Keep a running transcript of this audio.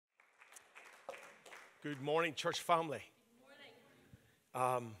Good morning, church family. Good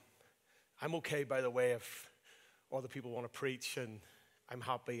morning. I'm okay, by the way, if other people want to preach, and I'm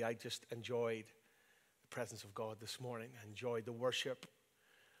happy. I just enjoyed the presence of God this morning. I enjoyed the worship.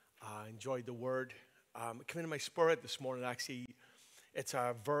 I enjoyed the word. It came into my spirit this morning, actually. It's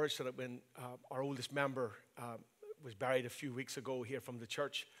a verse that when our oldest member was buried a few weeks ago here from the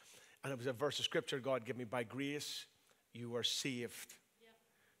church, and it was a verse of scripture God gave me: by grace you are saved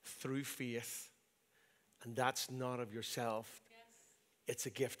through faith. And that's not of yourself. Yes. It's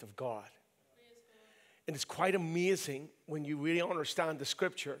a gift of God. Praise God. And it's quite amazing when you really understand the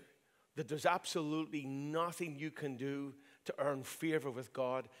scripture that there's absolutely nothing you can do to earn favor with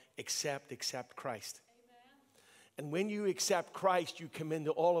God except accept Christ. Amen. And when you accept Christ, you come into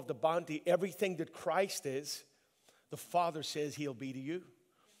all of the bounty. Everything that Christ is, the Father says he'll be to you.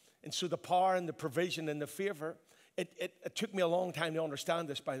 And so the power and the provision and the favor, it took me a long time to understand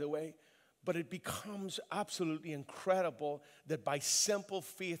this, by the way. But it becomes absolutely incredible that by simple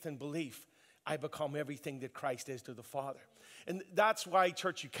faith and belief, I become everything that Christ is to the Father. And that's why,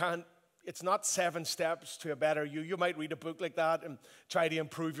 church, it's not 7 steps to a better you. You might read a book like that and try to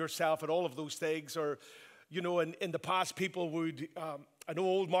improve yourself at all of those things. Or, you know, in the past, people would, I know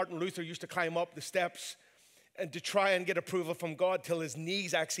old Martin Luther used to climb up the steps and to try and get approval from God till his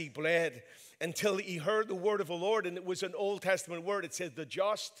knees actually bled, until he heard the word of the Lord. And it was an Old Testament word. It says, the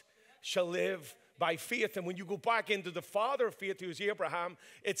just shall live by faith. And when you go back into the father of faith, who is Abraham,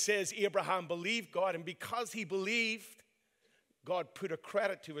 it says Abraham believed God, and because he believed, God put a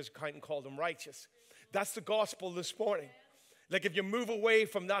credit to his account and called him righteous. That's the gospel this morning. Like, if you move away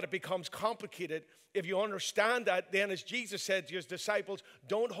from that, it becomes complicated. If you understand that, then as Jesus said to his disciples,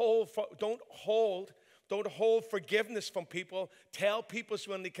 don't hold forgiveness from people. Tell people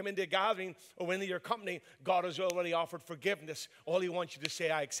so when they come into a gathering or when they're your company, God has already offered forgiveness. All he wants you to say,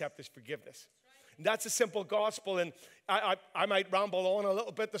 I accept this forgiveness. And that's a simple gospel. And I might ramble on a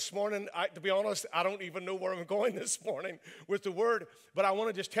little bit this morning. To be honest, I don't even know where I'm going this morning with the word. But I want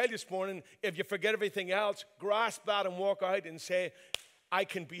to just tell you this morning, if you forget everything else, grasp that and walk out and say, I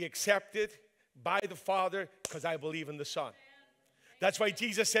can be accepted by the Father because I believe in the Son. That's why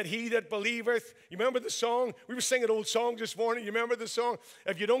Jesus said, he that believeth. You remember the song? We were singing old songs this morning. You remember the song?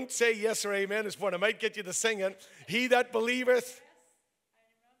 If you don't say yes or amen this morning, I might get you to sing it. He that believeth.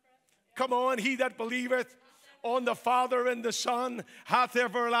 Come on, he that believeth on the Father and the Son hath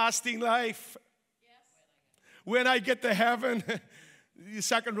everlasting life. When I get to heaven, the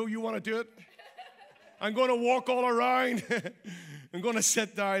second row, you want to do it? I'm going to walk all around. I'm going to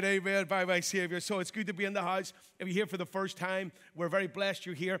sit down, amen, by my Savior. So it's good to be in the house. If you're here for the first time, we're very blessed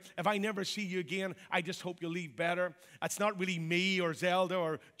you're here. If I never see you again, I just hope you leave better. It's not really me or Zelda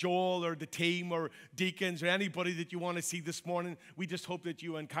or Joel or the team or deacons or anybody that you want to see this morning. We just hope that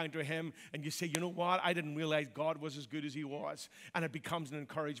you encounter him and you say, you know what? I didn't realize God was as good as he was. And it becomes an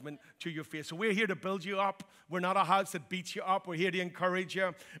encouragement to your faith. So we're here to build you up. We're not a house that beats you up. We're here to encourage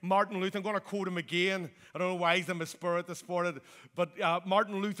you. Martin Luther, I'm going to quote him again. I don't know why he's in my spirit this morning. But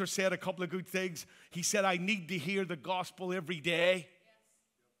Martin Luther said a couple of good things. He said, I need to hear the gospel every day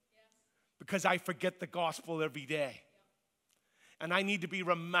because I forget the gospel every day. And I need to be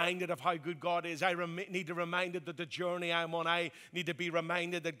reminded of how good God is. I need to be reminded that the journey I'm on, I need to be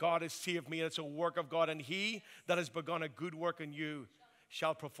reminded that God has saved me. It's a work of God. And he that has begun a good work in you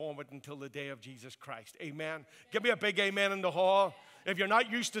shall perform it until the day of Jesus Christ. Amen. Give me a big amen in the hall. If you're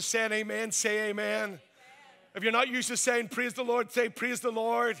not used to saying amen, say amen. If you're not used to saying praise the Lord, say praise the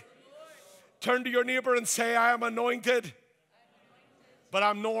Lord. Turn to your neighbor and say, I am anointed, but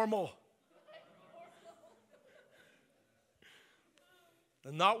I'm normal.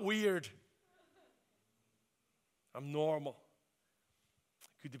 I'm not weird. I'm normal.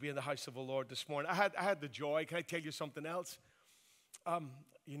 Good to be in the house of the Lord this morning. I had the joy. Can I tell you something else?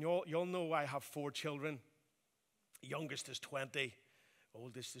 You'll know I have 4 children. Youngest is 20.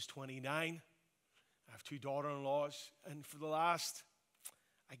 Oldest is 29. I have 2 daughter-in-laws. And for the last,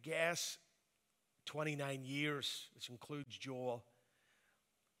 I guess, 29 years, which includes Joel,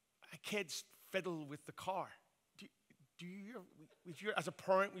 my kids fiddle with the car. If you're, as a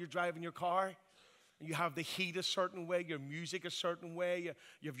parent, when you're driving your car, and you have the heat a certain way, your music a certain way,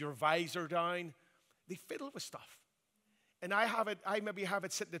 you have your visor down, they fiddle with stuff. And I maybe have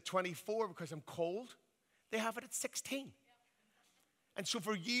it sitting at 24 because I'm cold. They have it at 16. And so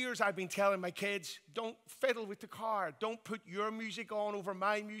for years I've been telling my kids, don't fiddle with the car. Don't put your music on over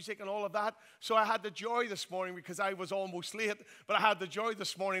my music and all of that. So I had the joy this morning, because I was almost late, but I had the joy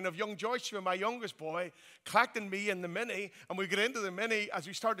this morning of young Joshua, my youngest boy, collecting me in the Mini. And we get into the Mini. As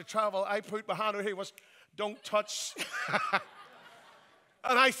we start to travel, I put my hand over here, was, don't touch.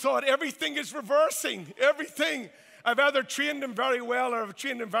 And I thought, everything is reversing. Everything. I've either trained him very well or I've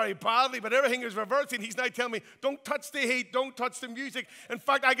trained him very badly, but everything is reversing. He's now telling me, don't touch the heat, don't touch the music. In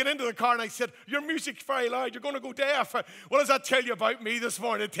fact, I get into the car and I said, your music's very loud, you're going to go deaf. What does that tell you about me this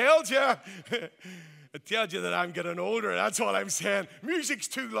morning? It tells you. It tells you that I'm getting older. That's all I'm saying. Music's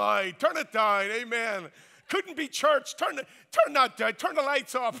too loud. Turn it down. Amen. Couldn't be church. Turn that down. Turn the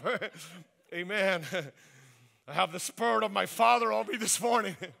lights off. Amen. I have the spirit of my father on me this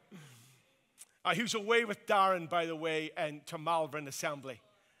morning. He was away with Darren, by the way, and to Malvern Assembly.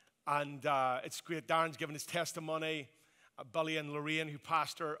 And it's great. Darren's given his testimony. Billy and Lorraine, who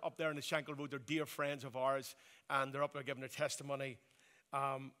pastor up there in the Shankill Road, they're dear friends of ours. And they're up there giving their testimony.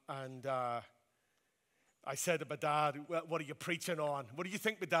 I said to my dad, well, what are you preaching on? What do you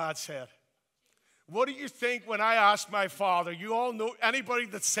think my dad said? What do you think when I asked my father? You all know, anybody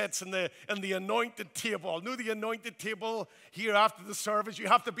that sits in the anointed table, know the anointed table here after the service. You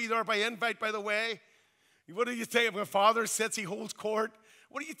have to be there by invite, by the way. What do you think? When father sits, he holds court.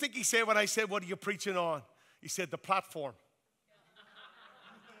 What do you think he said when I said, what are you preaching on? He said, the platform.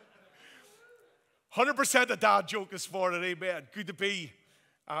 100% a dad joke this morning, amen. Good to be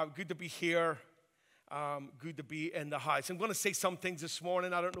here. Good to be in the house. I'm going to say some things this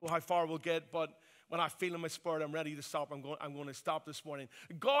morning. I don't know how far we'll get, but when I feel in my spirit, I'm ready to stop. I'm going to stop this morning.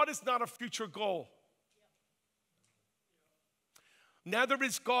 God is not a future goal. Neither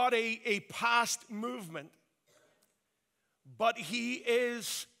is God a past movement. But he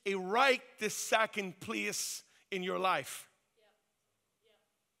is a right this second place in your life.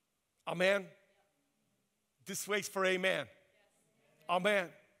 Amen. This waits for amen. Amen.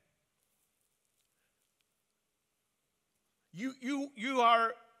 You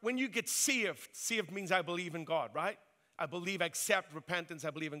are, when you get saved means I believe in God, right? I believe, accept repentance, I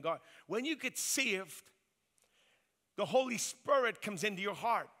believe in God. When you get saved, the Holy Spirit comes into your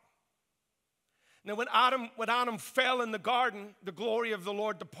heart. Now, when Adam fell in the garden, the glory of the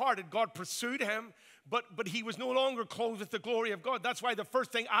Lord departed. God pursued him, but he was no longer clothed with the glory of God. That's why the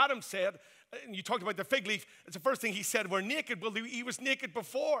first thing Adam said, and you talked about the fig leaf, it's the first thing he said, we're naked. Well, he was naked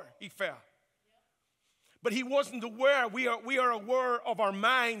before he fell. But he wasn't aware. We are aware of our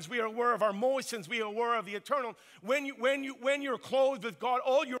minds. We are aware of our emotions. We are aware of the eternal. When you're clothed with God,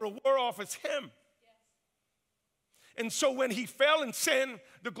 all you're aware of is him. And so when he fell in sin,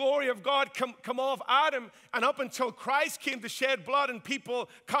 the glory of God come off Adam, and up until Christ came to shed blood and people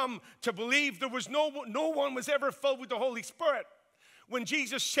come to believe, there was no one was ever filled with the Holy Spirit. When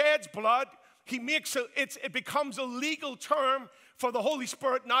Jesus sheds blood, it becomes a legal term for the Holy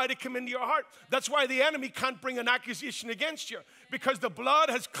Spirit now to come into your heart. That's why the enemy can't bring an accusation against you, because the blood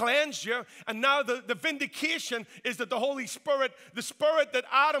has cleansed you, and now the vindication is that the Holy Spirit, the Spirit that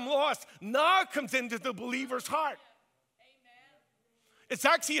Adam lost, now comes into the believer's heart. It's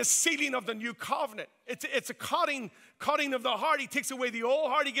actually a sealing of the new covenant. It's a cutting of the heart. He takes away the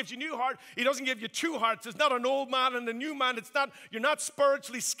old heart. He gives you a new heart. He doesn't give you two hearts. It's not an old man and a new man. You're not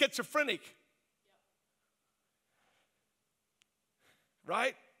spiritually schizophrenic.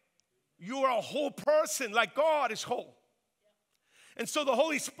 Right? You are a whole person like God is whole. And so the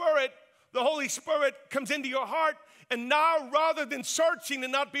Holy Spirit comes into your heart, and now rather than searching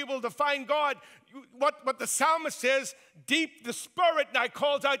and not be able to find God, what the psalmist says, deep, the Spirit now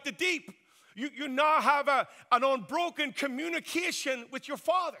calls out the deep. You now have an unbroken communication with your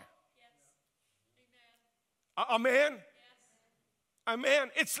Father. Yes. Amen. Amen.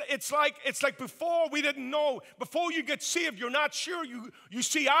 It's like before we didn't know. Before you get saved, you're not sure. You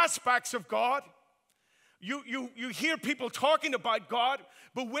see aspects of God. You hear people talking about God.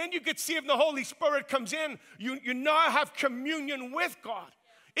 But when you get saved and the Holy Spirit comes in, you now have communion with God.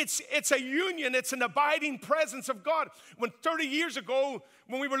 It's a union. It's an abiding presence of God. When 30 years ago,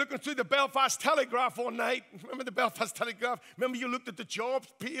 when we were looking through the Belfast Telegraph one night, remember the Belfast Telegraph? Remember you looked at the jobs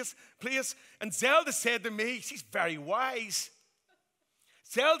place? And Zelda said to me, she's very wise.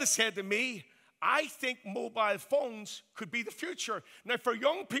 Zelda said to me, I think mobile phones could be the future. Now, for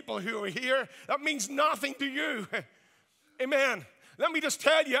young people who are here, that means nothing to you. Amen. Let me just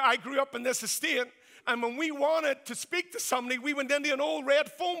tell you, I grew up in this estate, and when we wanted to speak to somebody, we went into an old red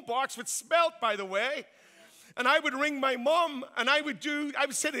phone box, which smelled, by the way, and I would ring my mom, and I would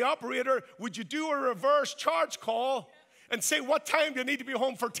say to the operator, would you do a reverse charge call and say, what time do you need to be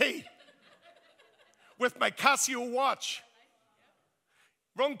home for tea? With my Casio watch.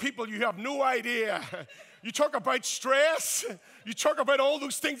 Young people, you have no idea. You talk about stress. You talk about all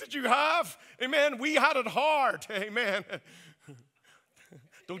those things that you have. Amen. We had it hard. Amen.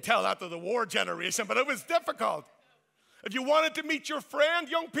 Don't tell that to the war generation, but it was difficult. If you wanted to meet your friend,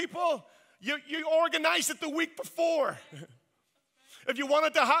 young people, you organized it the week before. If you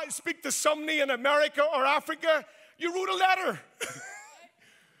wanted to speak to somebody in America or Africa, you wrote a letter.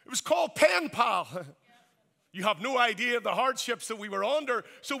 It was called pen pal. You have no idea of the hardships that we were under.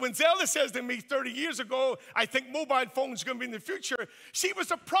 So when Zelda says to me 30 years ago, I think mobile phones are going to be in the future, she was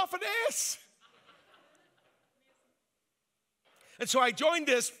a prophetess. And so I joined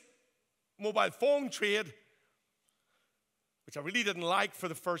this mobile phone trade, which I really didn't like for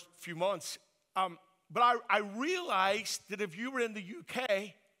the first few months. But I realized that if you were in the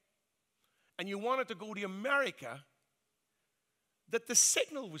UK and you wanted to go to America, that the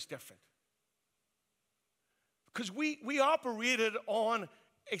signal was different. Because we operated on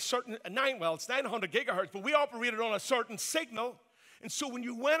a certain, it's 900 gigahertz, but we operated on a certain signal. And so when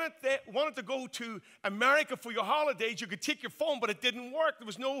you wanted to go to America for your holidays, you could take your phone, but it didn't work. There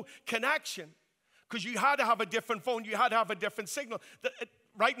was no connection because you had to have a different phone. You had to have a different signal.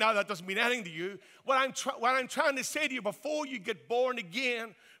 Right now, that doesn't mean anything to you. What I'm trying to say to you, before you get born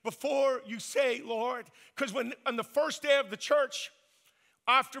again, before you say, Lord, because on the first day of the church,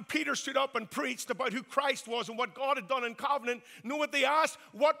 after Peter stood up and preached about who Christ was and what God had done in covenant, know what they asked?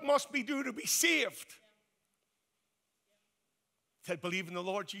 What must we do to be saved? He said, believe in the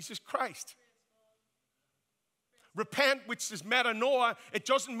Lord Jesus Christ. Repent, which is metanoia. It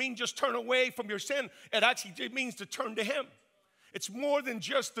doesn't mean just turn away from your sin. It means to turn to Him. It's more than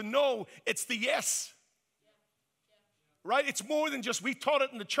just the no, it's the yes. Right? It's more than just, we've taught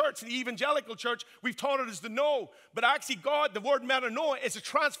it in the church, in the evangelical church, we've taught it as the no. But actually, God, the word metanoia is a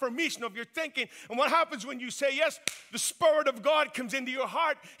transformation of your thinking. And what happens when you say yes? The Spirit of God comes into your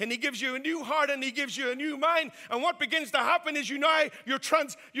heart, and He gives you a new heart, and He gives you a new mind. And what begins to happen is your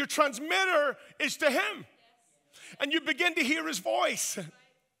transmitter is to Him. And you begin to hear His voice.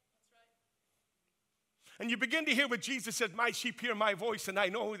 And you begin to hear what Jesus said, my sheep hear my voice, and I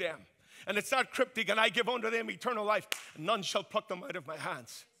know them. And it's not cryptic, and I give unto them eternal life, and none shall pluck them out of my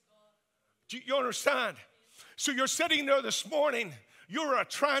hands. Do you understand? So you're sitting there this morning, you're a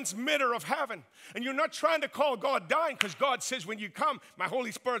transmitter of heaven, and you're not trying to call God down, because God says when you come, my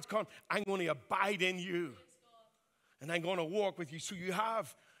Holy Spirit's come, I'm going to abide in you, and I'm going to walk with you. So you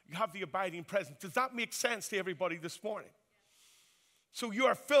have the abiding presence. Does that make sense to everybody this morning? So you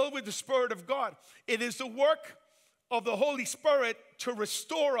are filled with the Spirit of God. It is the work of the Holy Spirit to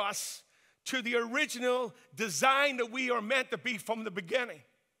restore us to the original design that we are meant to be from the beginning.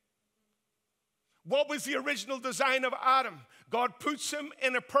 What was the original design of Adam? God puts him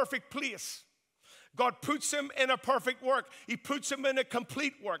in a perfect place. God puts him in a perfect work. He puts him in a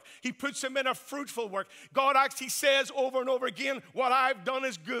complete work. He puts him in a fruitful work. God actually says over and over again, what I've done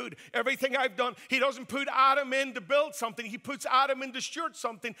is good. Everything I've done. He doesn't put Adam in to build something. He puts Adam in to steward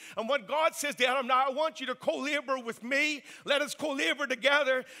something. And what God says to Adam, now I want you to co-labor with me. Let us co-labor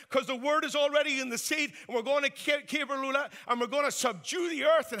together, because the word is already in the seed. And we're going to Keberlula, and we're going to subdue the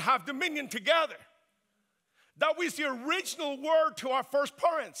earth and have dominion together. That was the original word to our first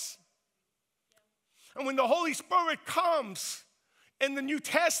parents. And when the Holy Spirit comes in the New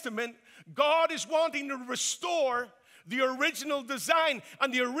Testament, God is wanting to restore the original design.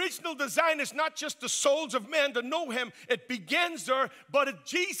 And the original design is not just the souls of men to know Him. It begins there. But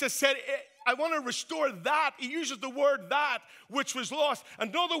Jesus said, I want to restore that. He uses the word that which was lost.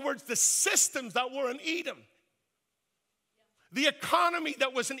 In other words, the systems that were in Eden. The economy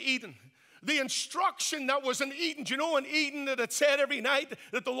that was in Eden. The instruction that was in Eden. Do you know in Eden that it said every night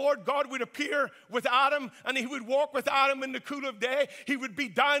that the Lord God would appear with Adam, and He would walk with Adam in the cool of day? He would be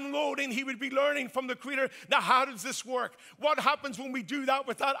downloading. He would be learning from the Creator. Now, how does this work? What happens when we do that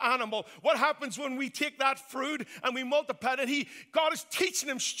with that animal? What happens when we take that fruit and we multiply it? God is teaching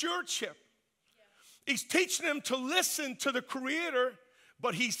him stewardship. He's teaching him to listen to the Creator,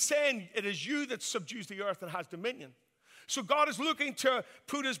 but He's saying it is you that subdues the earth and has dominion. So God is looking to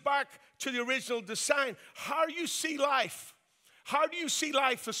put us back to the original design. How do you see life? How do you see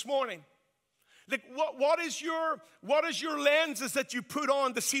life this morning? Like what is your lenses that you put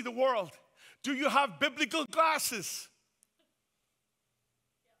on to see the world? Do you have biblical glasses?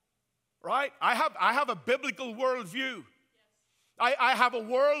 Right? I have a biblical worldview. I have a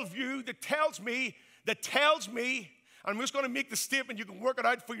worldview that tells me, and I'm just going to make the statement, you can work it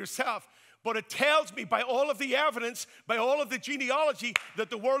out for yourself. But it tells me by all of the evidence, by all of the genealogy,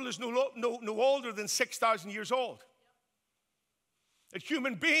 that the world is no older than 6,000 years old. That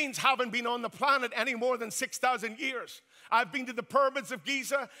human beings haven't been on the planet any more than 6,000 years. I've been to the pyramids of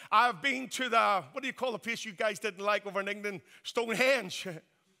Giza. I've been to what do you call the place you guys didn't like over in England? Stonehenge.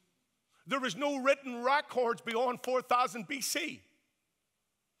 There is no written records beyond 4,000 BC.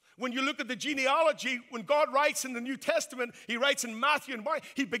 When you look at the genealogy, when God writes in the New Testament, he writes in Matthew and Mark,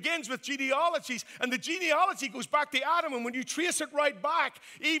 he begins with genealogies, and the genealogy goes back to Adam, and when you trace it right back,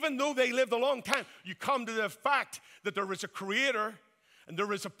 even though they lived a long time, you come to the fact that there is a creator and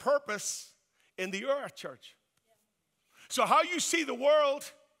there is a purpose in the earth, church. So how you see the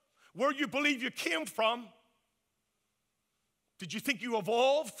world, where you believe you came from, did you think you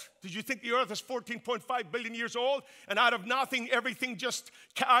evolved? Did you think the earth is 14.5 billion years old and out of nothing, everything just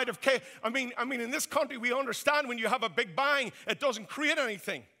out of chaos? I mean, in this country, we understand when you have a big bang, it doesn't create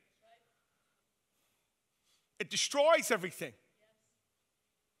anything. It destroys everything.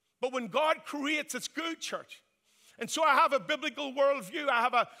 But when God creates, it's good, church. And so I have a biblical worldview.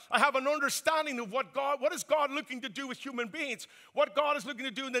 I have an understanding of what is God looking to do with human beings, what God is looking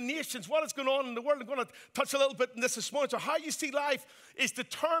to do in the nations, what is going on in the world. I'm going to touch a little bit in this morning. So how you see life is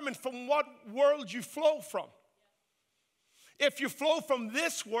determined from what world you flow from. If you flow from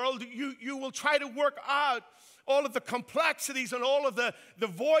this world, you will try to work out all of the complexities and all of the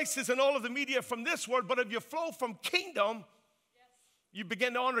voices and all of the media from this world. But if you flow from kingdom, you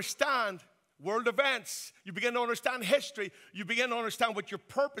begin to understand world events. You begin to understand history. You begin to understand what your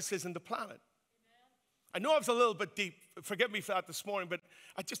purpose is in the planet. Amen. I know I was a little bit deep. Forgive me for that this morning, but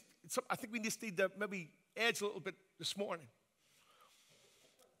I think we just need to maybe edge a little bit this morning.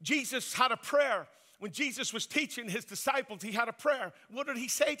 Jesus had a prayer. When Jesus was teaching his disciples, he had a prayer. What did he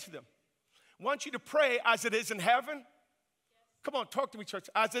say to them? I want you to pray as it is in heaven. Yes. Come on, talk to me, church.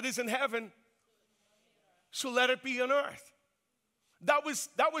 As it is in heaven, so let it be on earth. That was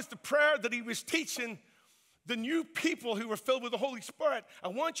the prayer that he was teaching the new people who were filled with the Holy Spirit. I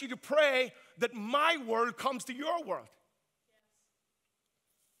want you to pray that my world comes to your world.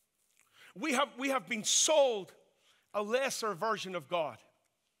 Yes. We have been sold a lesser version of God.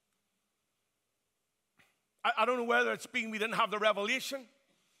 I don't know whether it's being we didn't have the revelation,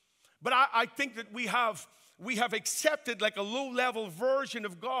 but I think that we have accepted like a low-level version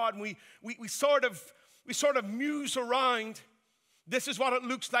of God, and we sort of muse around. This is what it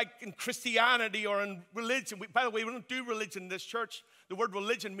looks like in Christianity or in religion. By the way, we don't do religion in this church. The word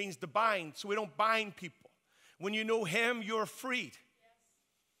religion means to bind, so we don't bind people. When you know him, you're freed. Yes.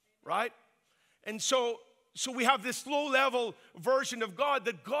 Right? And so we have this low-level version of God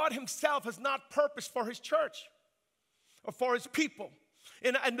that God himself has not purposed for his church or for his people.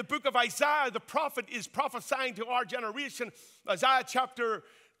 In the book of Isaiah, the prophet is prophesying to our generation, Isaiah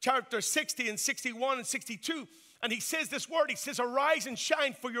chapter 60 and 61 and 62. And he says this word, he says, arise and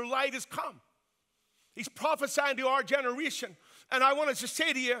shine, for your light has come. He's prophesying to our generation. And I want to just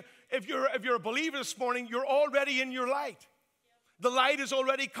say to you, if you're a believer this morning, you're already in your light. The light has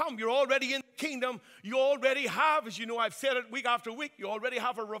already come. You're already in the kingdom. You already have, as you know, I've said it week after week, you already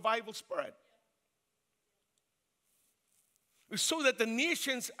have a revival spirit. So that the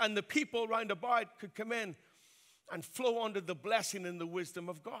nations and the people round about could come in and flow under the blessing and the wisdom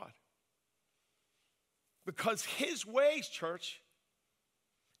of God. Because his ways, church,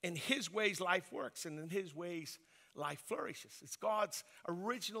 in his ways life works, and in his ways life flourishes. It's God's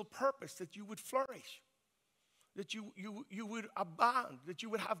original purpose that you would flourish, that you would abound, that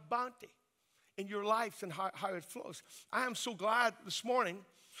you would have bounty in your life and how it flows. I am so glad this morning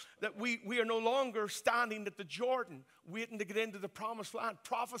that we are no longer standing at the Jordan waiting to get into the promised land,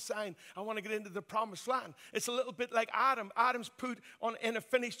 prophesying, I want to get into the promised land. It's a little bit like Adam. Adam's put in a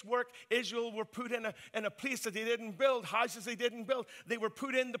finished work. Israel were put in a place that they didn't build, houses they didn't build. They were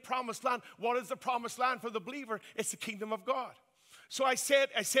put in the promised land. What is the promised land for the believer? It's the kingdom of God. So I said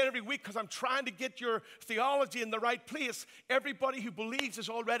every week, because I'm trying to get your theology in the right place, everybody who believes is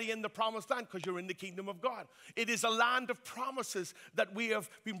already in the promised land because you're in the kingdom of God. It is a land of promises that we have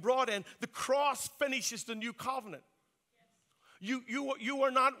been brought in. The cross finishes the new covenant. You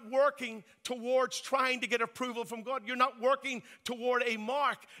are not working towards trying to get approval from God. You're not working toward a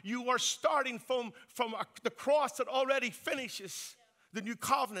mark. You are starting from the cross that already finishes the new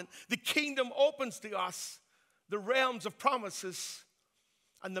covenant. The kingdom opens to us the realms of promises,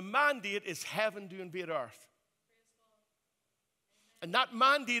 and the mandate is heaven to invade earth. And that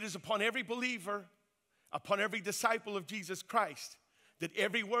mandate is upon every believer, upon every disciple of Jesus Christ, that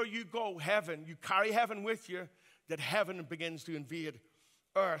everywhere you go, heaven, you carry heaven with you, that heaven begins to invade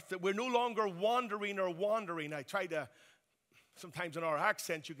earth, that we're no longer wandering. I try to, sometimes in our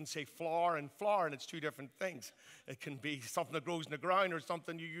accent, you can say flour, and it's two different things. It can be something that grows in the ground or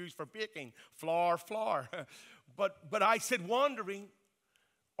something you use for baking, flour. But I said wandering,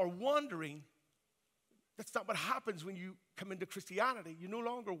 that's not what happens when you come into Christianity. You no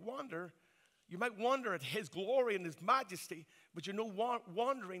longer wander, You might wonder at his glory and his majesty, but you're no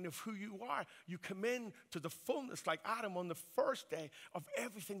wondering of who you are. You come in to the fullness like Adam on the first day of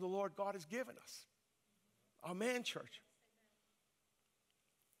everything the Lord God has given us. Amen, church.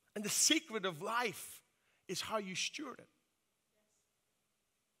 And the secret of life is how you steward it.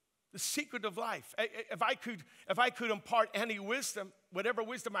 The secret of life. If I could impart any wisdom, whatever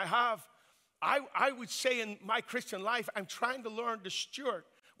wisdom I have, I would say in my Christian life, I'm trying to learn to steward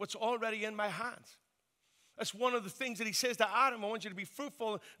what's already in my hands. That's one of the things that he says to Adam. I want you to be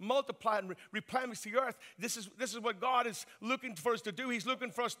fruitful, multiply, and replenish the earth. This is what God is looking for us to do. He's looking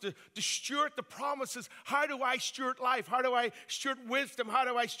for us to steward the promises. How do I steward life? How do I steward wisdom? How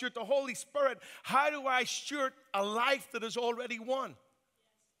do I steward the Holy Spirit? How do I steward a life that is already won?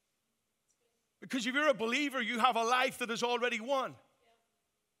 Because if you're a believer, you have a life that is already won.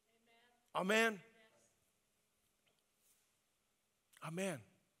 Amen. Amen.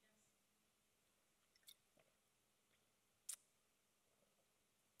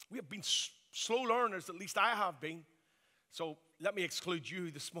 We have been slow learners, at least I have been. So let me exclude you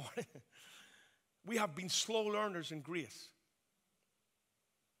this morning. We have been slow learners in grace.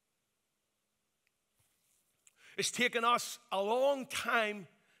 It's taken us a long time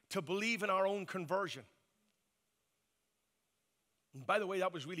to believe in our own conversion. And by the way,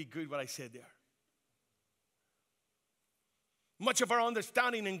 that was really good what I said there. Much of our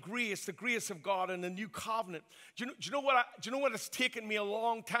understanding in grace, the grace of God and the new covenant. Do you know what has taken me a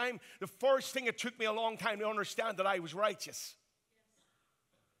long time? The first thing it took me a long time to understand that I was righteous.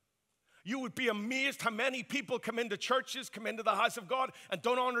 You would be amazed how many people come into churches, come into the house of God, and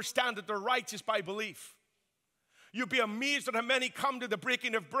don't understand that they're righteous by belief. You'd be amazed at how many come to the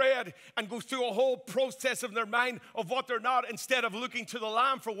breaking of bread and go through a whole process in their mind of what they're not instead of looking to the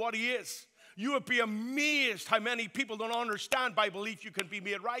Lamb for what he is. You would be amazed how many people don't understand by belief you can be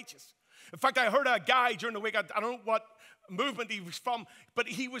made righteous. In fact, I heard a guy during the week, I don't know what movement he was from, but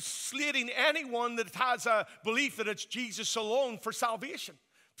he was slating anyone that has a belief that it's Jesus alone for salvation.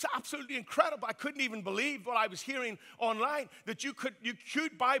 It's absolutely incredible. I couldn't even believe what I was hearing online, that you could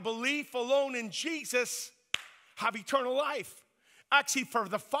by belief alone in Jesus have eternal life. Actually, for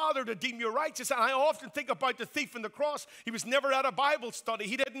the Father to deem you righteous. And I often think about the thief on the cross. He was never at a Bible study.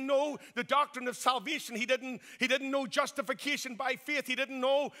 He didn't know the doctrine of salvation. He didn't know justification by faith. He didn't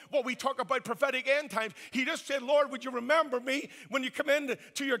know what we talk about prophetic end times. He just said, Lord, would you remember me when you come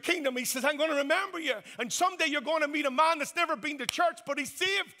into your kingdom? He says, I'm going to remember you. And someday you're going to meet a man that's never been to church, but he's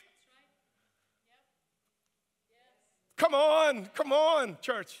saved. That's right. Yep. Yes. Come on,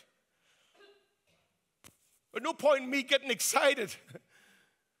 church. But no point in me getting excited.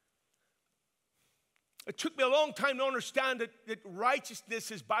 It took me a long time to understand that righteousness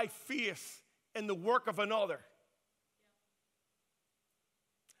is by faith in the work of another.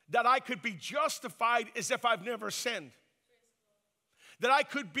 That I could be justified as if I've never sinned. That I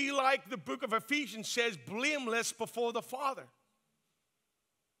could be like the book of Ephesians says, blameless before the Father.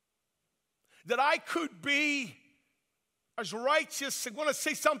 That I could be as righteous, I'm going to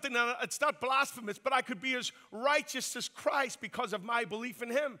say something, it's not blasphemous, but I could be as righteous as Christ because of my belief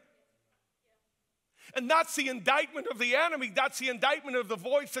in him. And that's the indictment of the enemy. That's the indictment of the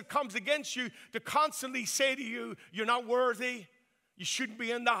voice that comes against you to constantly say to you, you're not worthy. You shouldn't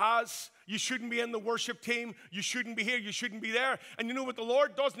be in the house. You shouldn't be in the worship team. You shouldn't be here. You shouldn't be there. And you know what the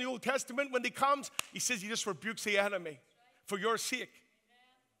Lord does in the Old Testament when he comes? He says he just rebukes the enemy for your sake.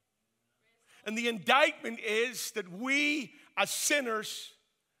 And the indictment is that we, as sinners,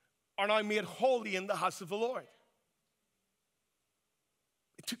 are now made holy in the house of the Lord.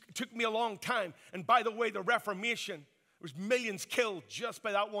 It took me a long time. And by the way, the Reformation, there was millions killed just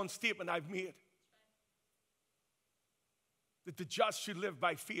by that one statement I've made. That the just should live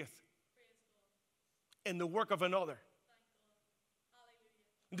by faith in the work of another.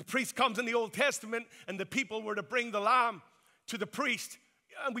 And the priest comes in the Old Testament, and the people were to bring the lamb to the priest.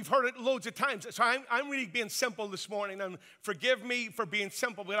 And we've heard it loads of times. So I'm really being simple this morning. And forgive me for being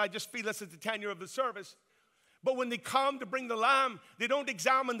simple, but I just feel this is the tenure of the service. But when they come to bring the lamb, they don't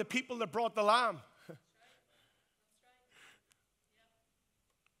examine the people that brought the lamb.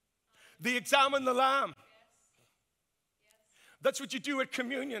 They examine the lamb. That's what you do at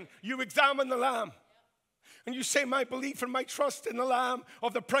communion. You examine the lamb. And you say, my belief and my trust in the Lamb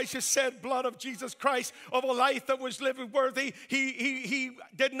of the precious shed blood of Jesus Christ, of a life that was living worthy. He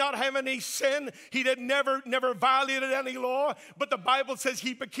did not have any sin. He never violated any law. But the Bible says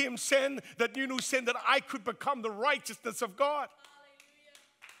he became sin, that you knew sin, that I could become the righteousness of God.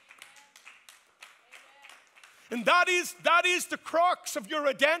 And that is the crux of your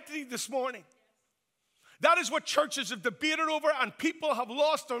identity this morning. That is what churches have debated over, and people have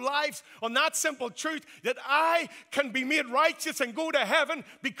lost their lives on that simple truth that I can be made righteous and go to heaven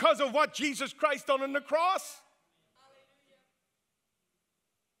because of what Jesus Christ done on the cross.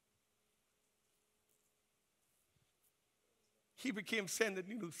 He became sin that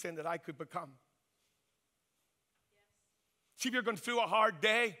knew sin that I could become. See, if you're going through a hard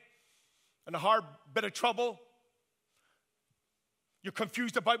day and a hard bit of trouble, you're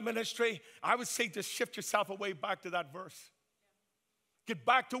confused about ministry, I would say just shift yourself away back to that verse. Get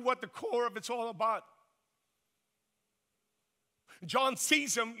back to what the core of it's all about. John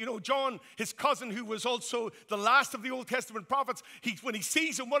sees him, John, his cousin, who was also the last of the Old Testament prophets, when he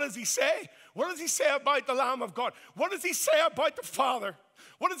sees him, what does he say? What does he say about the Lamb of God? What does he say about the Father?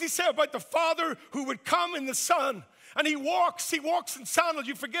 What does he say about the Father who would come in the Son? And he walks in sandals.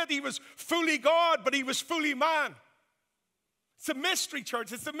 You forget he was fully God, but he was fully man. It's a mystery,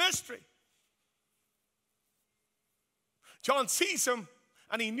 church. It's a mystery. John sees him,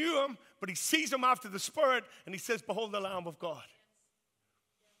 and he knew him, but he sees him after the Spirit, and he says, behold the Lamb of God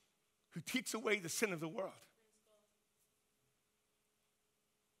who takes away the sin of the world.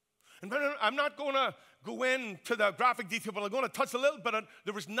 And I'm not going to go into the graphic detail, but I'm going to touch a little bit on,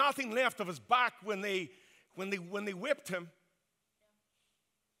 there was nothing left of his back when they whipped him.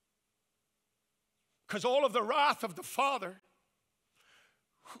 Because all of the wrath of the Father,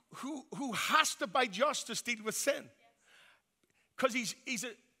 who has to by justice deal with sin. Because he's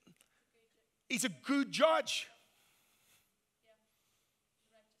a good judge.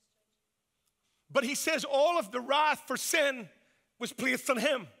 But he says all of the wrath for sin was placed on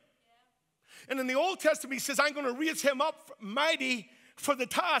him. And in the Old Testament, he says, I'm going to raise him up mighty for the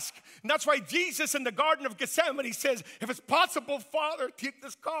task. And that's why Jesus in the Garden of Gethsemane, he says, if it's possible, Father, take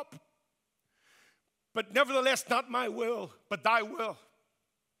this cup. But nevertheless, not my will, but thy will.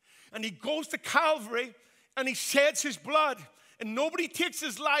 And he goes to Calvary and he sheds his blood. And nobody takes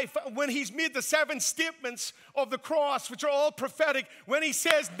his life when he's made the 7 statements of the cross, which are all prophetic, when he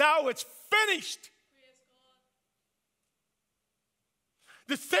says, now it's finished.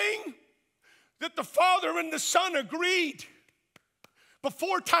 The thing that the Father and the Son agreed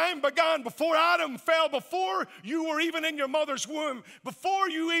before time began, before Adam fell, before you were even in your mother's womb, before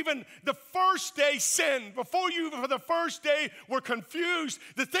you even the first day sinned, before you for the first day were confused,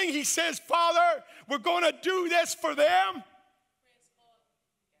 the thing he says, Father, we're going to do this for them.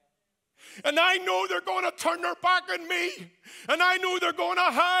 And I know they're going to turn their back on me. And I know they're going to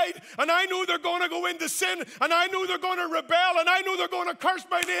hide. And I know they're going to go into sin. And I know they're going to rebel. And I know they're going to curse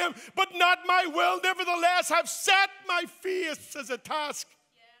my name. But not my will. Nevertheless, I've set my face as a task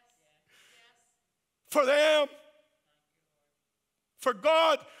for them. For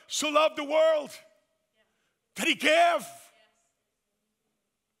God so loved the world that he gave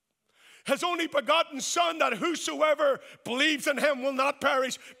his only begotten Son, that whosoever believes in him will not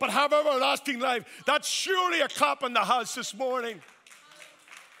perish, but have everlasting life. That's surely a clap in the house this morning.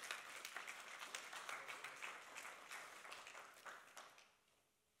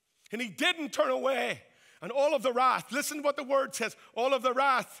 And he didn't turn away. And all of the wrath, listen to what the word says, all of the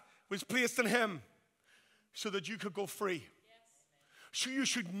wrath was placed in him so that you could go free. So you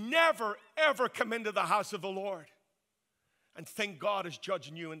should never, ever come into the house of the Lord and think God is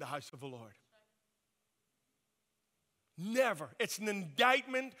judging you in the house of the Lord. Never. It's an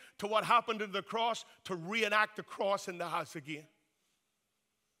indictment to what happened at the cross to reenact the cross in the house again.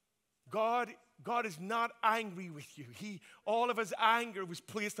 God is not angry with you. All of his anger was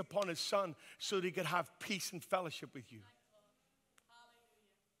placed upon his Son so that he could have peace and fellowship with you.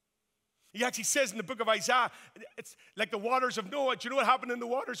 He actually says in the book of Isaiah, it's like the waters of Noah. Do you know what happened in the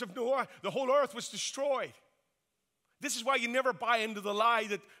waters of Noah? The whole earth was destroyed. This is why you never buy into the lie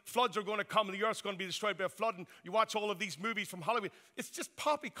that floods are going to come and the earth's going to be destroyed by a flood. And you watch all of these movies from Hollywood. It's just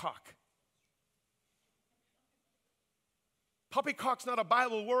poppycock. Poppycock's not a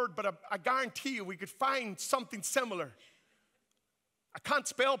Bible word, but I guarantee you we could find something similar. I can't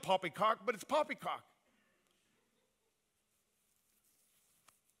spell poppycock, but it's poppycock.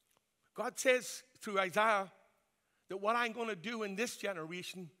 God says through Isaiah that what I'm going to do in this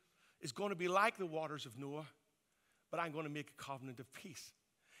generation is going to be like the waters of Noah, but I'm going to make a covenant of peace.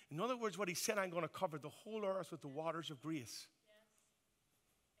 In other words, what he said, I'm going to cover the whole earth with the waters of grace.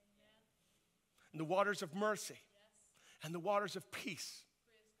 And the waters of mercy. And the waters of peace.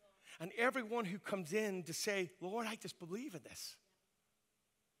 And everyone who comes in to say, Lord, I just believe in this,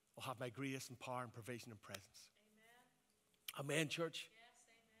 will have my grace and power and provision and presence. Amen, church?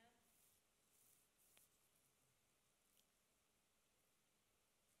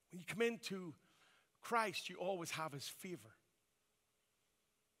 When you come into Christ, you always have his favor.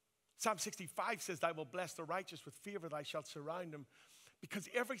 Psalm 65 says, "I will bless the righteous with favor, thou shalt surround them." Because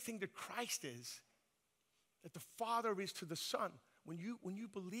everything that Christ is, that the Father is to the Son, when you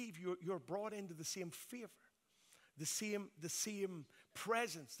believe, you're brought into the same favor, the same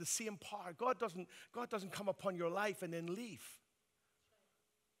presence, the same power. God doesn't come upon your life and then leave.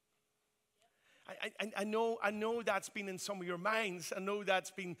 I know that's been in some of your minds. I know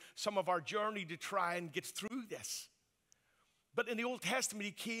that's been some of our journey to try and get through this. But in the Old Testament,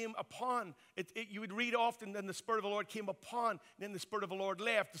 he came upon, you would read often, then the Spirit of the Lord came upon, and then the Spirit of the Lord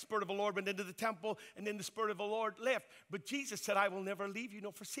left. The Spirit of the Lord went into the temple, and then the Spirit of the Lord left. But Jesus said, "I will never leave you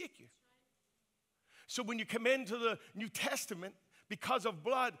nor forsake you." So when you come into the New Testament, because of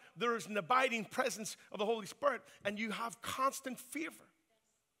blood, there is an abiding presence of the Holy Spirit, and you have constant favor.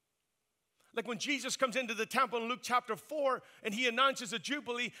 Like when Jesus comes into the temple in Luke chapter 4 and he announces a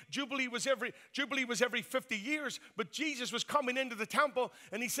jubilee. Jubilee was every 50 years, but Jesus was coming into the temple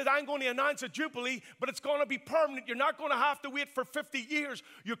and he said, "I'm going to announce a jubilee, but it's going to be permanent. You're not going to have to wait for 50 years.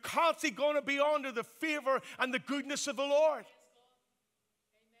 You're constantly going to be under the favor and the goodness of the Lord."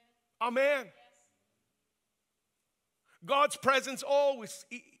 Amen. Yes. God's presence always,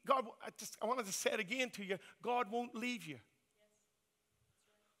 I wanted to say it again to you, God won't leave you.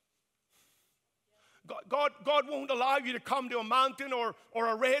 God won't allow you to come to a mountain or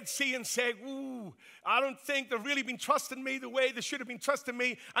a Red Sea and say, "Ooh, I don't think they've really been trusting me the way they should have been trusting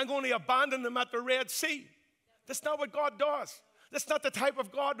me. I'm going to abandon them at the Red Sea." That's not what God does. That's not the type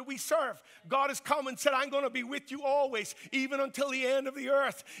of God that we serve. God has come and said, "I'm going to be with you always, even until the end of the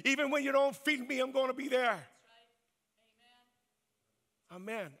earth. Even when you don't feel me, I'm going to be there."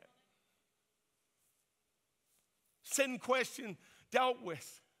 Amen. Sin question dealt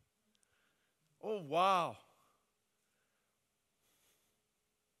with. Oh, wow.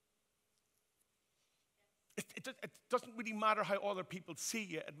 It doesn't really matter how other people see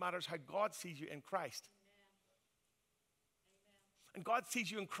you. It matters how God sees you in Christ. Amen. And God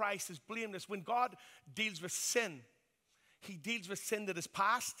sees you in Christ as blameless. When God deals with sin, he deals with sin that is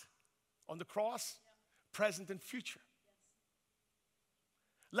past on the cross, present and future.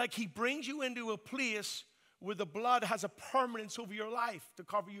 Like he brings you into a place where the blood has a permanence over your life to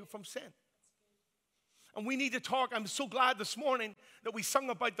cover you from sin. And we need to talk. I'm so glad this morning that we sung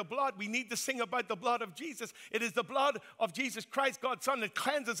about the blood. We need to sing about the blood of Jesus. It is the blood of Jesus Christ, God's Son, that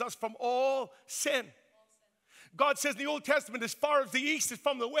cleanses us from all sin. God says in the Old Testament, "As far as the east is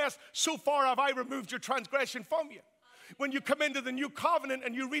from the west, so far have I removed your transgression from you." When you come into the new covenant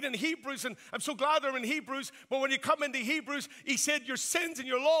and you read in Hebrews, and I'm so glad they're in Hebrews, but when you come into Hebrews, he said, "Your sins and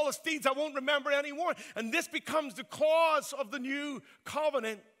your lawless deeds I won't remember anymore." And this becomes the clause of the new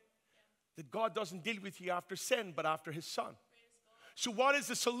covenant, that God doesn't deal with you after sin, but after his Son. So what is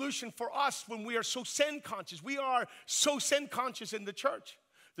the solution for us when we are so sin conscious? We are so sin conscious in the church.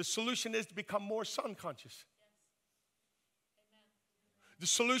 The solution is to become more Son conscious. The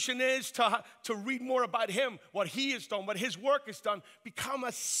solution is to read more about him, what he has done, what his work has done. Become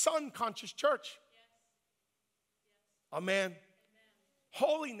a Son conscious church. Amen.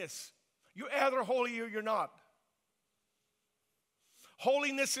 Holiness. You're either holy or you're not.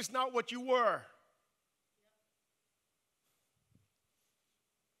 Holiness is not what you were.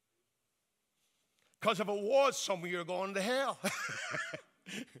 Because if it was, some of you are going to hell.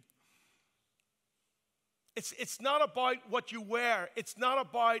 It's not about what you wear. It's not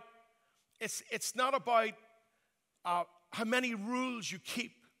about how many rules you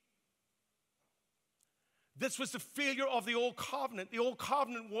keep. This was the failure of the old covenant. The old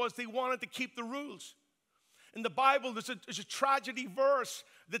covenant was they wanted to keep the rules. In the Bible, there's a tragedy verse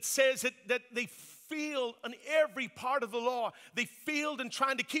that says that they failed on every part of the law. They failed in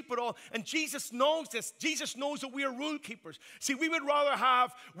trying to keep it all. And Jesus knows this. Jesus knows that we are rule keepers. See, we would rather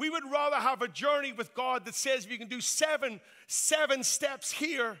have a journey with God that says if you can do seven steps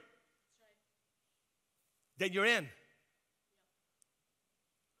here, then you're in.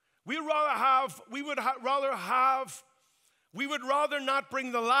 We would rather not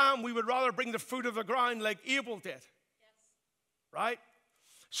bring the lamb. We would rather bring the fruit of the ground like Abel did. Yes. Right?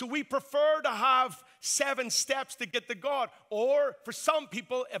 So we prefer to have 7 steps to get to God. Or for some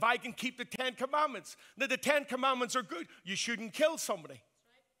people, if I can keep the 10 commandments. Now the 10 commandments are good. You shouldn't kill somebody.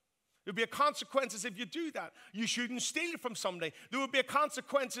 There'll be consequences if you do that. You shouldn't steal from somebody. There will be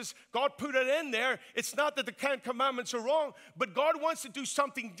consequences. God put it in there. It's not that the 10 commandments are wrong, but God wants to do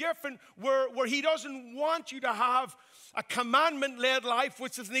something different where he doesn't want you to have a commandment-led life,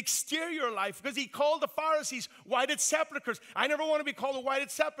 which is an exterior life, because he called the Pharisees whited sepulchres. I never want to be called a whited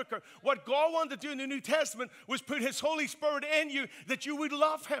sepulchre. What God wanted to do in the New Testament was put his Holy Spirit in you that you would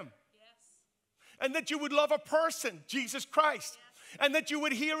love him. Yes. And that you would love a person, Jesus Christ. Yes. and that you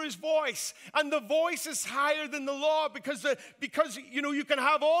would hear his voice. And the voice is higher than the law because you can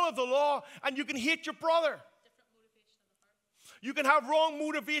have all of the law and you can hate your brother. You can have wrong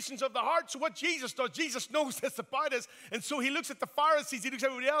motivations of the heart. So what Jesus does, Jesus knows this about us. And so he looks at the Pharisees, he looks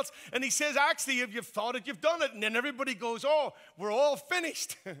at everybody else, and he says, actually, if you've thought it, you've done it. And then everybody goes, oh, we're all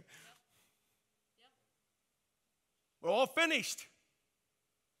finished. We're all finished.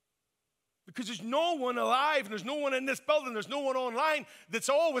 Because there's no one alive, and there's no one in this building, there's no one online that's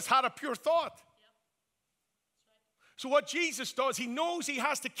always had a pure thought. So what Jesus does, he knows he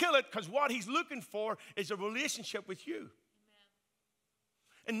has to kill it because what he's looking for is a relationship with you.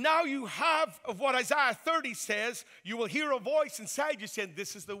 And now you have of what Isaiah 30 says, you will hear a voice inside you saying,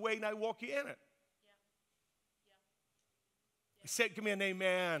 this is the way, now walk you in it. I said, give me an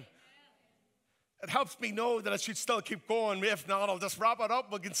amen. It helps me know that I should still keep going. If not, I'll just wrap it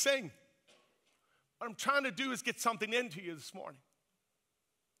up. We can sing. What I'm trying to do is get something into you this morning.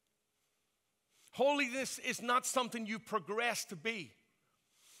 Holiness is not something you progress to be.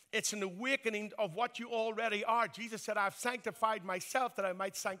 It's an awakening of what you already are. Jesus said, I've sanctified myself that I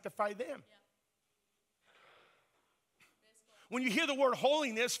might sanctify them. When you hear the word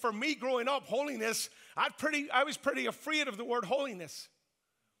holiness, for me growing up, holiness, I was pretty afraid of the word holiness.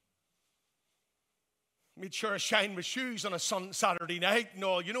 Made sure I shined my shoes on a Saturday night and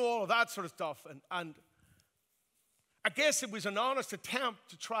all, all of that sort of stuff. And I guess it was an honest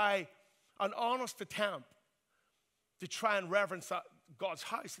attempt to try and reverence God's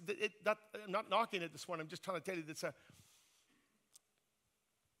house. I'm not knocking it this morning. I'm just trying to tell you that.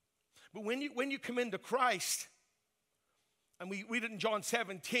 But when you come into Christ, and we read it in John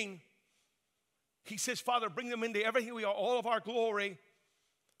 17, he says, Father, bring them into everything we are, all of our glory,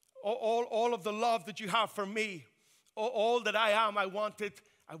 all of the love that you have for me, all that I am, I wanted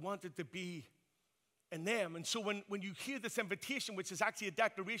to be in them. And so when you hear this invitation, which is actually a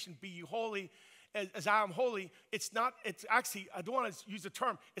declaration, be ye holy, as I am holy, it's actually, I don't want to use the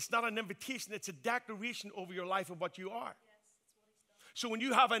term, it's not an invitation, it's a declaration over your life of what you are. So when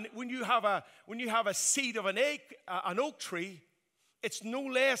you have a seed of an oak tree, it's no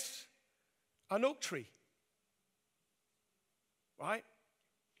less an oak tree. Right?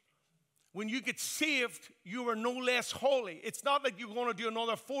 When you get saved, you are no less holy. It's not like you're going to do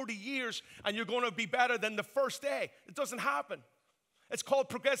another 40 years and you're going to be better than the first day. It doesn't happen. It's called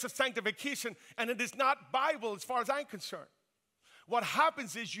progressive sanctification, and it is not Bible as far as I'm concerned. What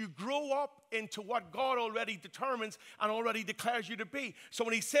happens is you grow up into what God already determines and already declares you to be. So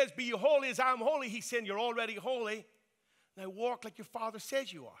when he says, be ye holy as I am holy, he's saying you're already holy. Now walk like your Father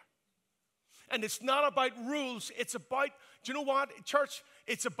says you are. And it's not about rules. It's about, do you know what, church?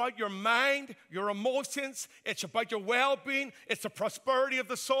 It's about your mind, your emotions. It's about your well-being. It's the prosperity of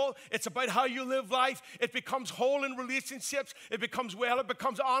the soul. It's about how you live life. It becomes whole in relationships. It becomes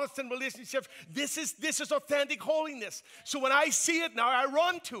honest in relationships. This is authentic holiness. So when I see it now, I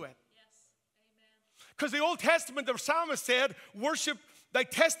run to it. Because the Old Testament, the psalmist said, worship, thy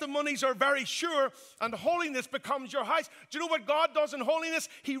testimonies are very sure, and holiness becomes your house. Do you know what God does in holiness?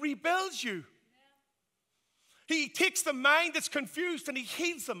 He rebuilds you. He takes the mind that's confused and he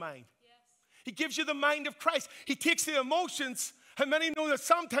heals the mind. Yes. He gives you the mind of Christ. He takes the emotions. How many know that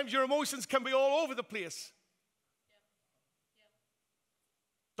sometimes your emotions can be all over the place?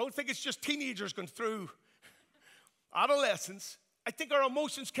 Don't think it's just teenagers going through adolescence. I think our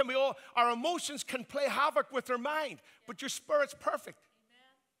emotions can play havoc with their mind, but your spirit's perfect.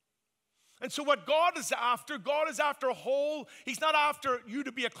 And so what God is after whole. He's not after you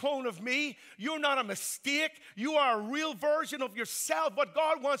to be a clone of me. You're not a mistake. You are a real version of yourself. What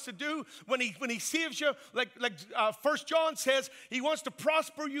God wants to do when he saves you, like 1 John says, he wants to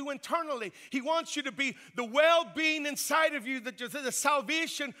prosper you internally. He wants you to be the well-being inside of you, that the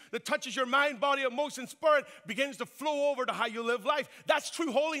salvation that touches your mind, body, emotion, spirit begins to flow over to how you live life. That's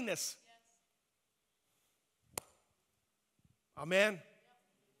true holiness. Yes. Amen.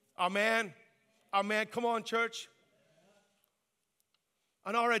 Amen. Amen. Come on, church.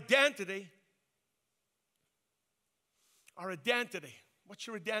 And our identity. What's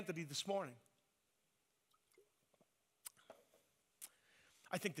your identity this morning?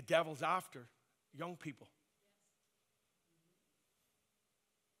 I think the devil's after young people.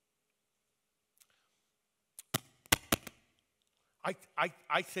 I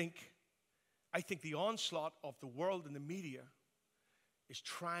think the onslaught of the world and the media is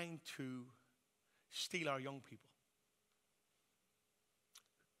trying to steal our young people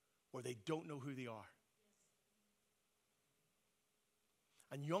where they don't know who they are.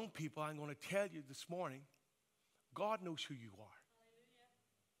 And young people, I'm going to tell you this morning, God knows who you are.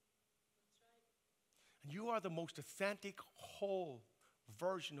 You are the most authentic, whole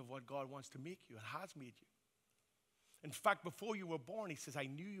version of what God wants to make you and has made you. In fact, before you were born, he says, I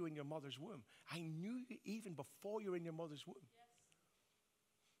knew you in your mother's womb. I knew you even before you were in your mother's womb. Yes.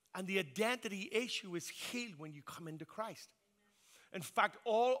 And the identity issue is healed when you come into Christ. Amen. In fact,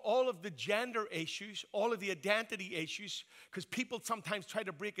 all of the gender issues, all of the identity issues, because people sometimes try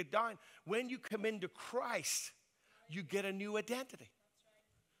to break it down, when you come into Christ, you get a new identity.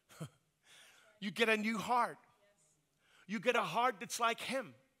 That's right. You get a new heart. Yes. You get a heart that's like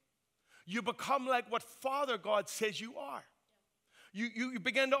him. You become like what Father God says you are. Yeah. You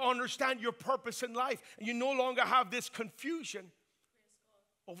begin to understand your purpose in life. And you no longer have this confusion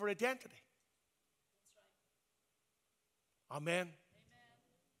over identity. That's right. Amen. Amen.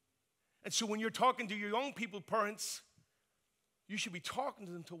 And so when you're talking to your young people, parents, you should be talking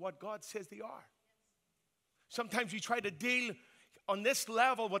to them to what God says they are. Sometimes we try to deal on this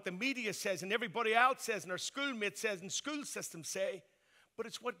level what the media says and everybody else says and our schoolmates says and school systems say. But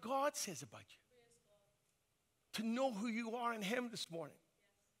it's what God says about you. To know who you are in him this morning.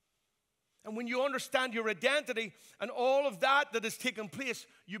 And when you understand your identity and all of that has taken place,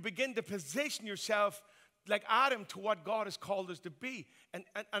 you begin to position yourself like Adam to what God has called us to be. And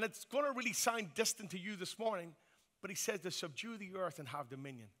it's going to really sound distant to you this morning, but he says to subdue the earth and have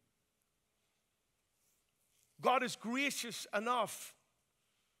dominion. God is gracious enough.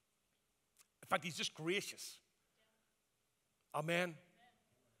 In fact, he's just gracious. Amen.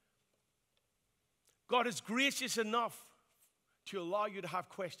 God is gracious enough to allow you to have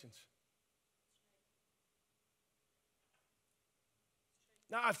questions.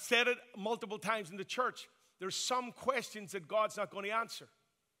 Now, I've said it multiple times in the church. There's some questions that God's not going to answer.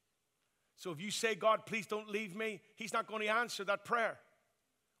 So if you say, God, please don't leave me, he's not going to answer that prayer.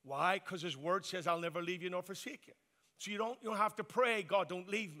 Why? Because his word says, I'll never leave you nor forsake you. So you don't have to pray, God, don't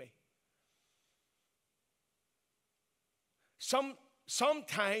leave me.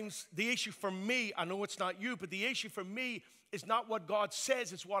 Sometimes the issue for me, I know it's not you, but the issue for me is not what God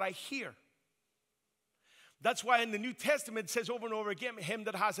says, it's what I hear. That's why in the New Testament it says over and over again, him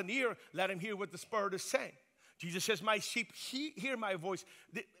that has an ear, let him hear what the Spirit is saying. Jesus says, my sheep hear my voice.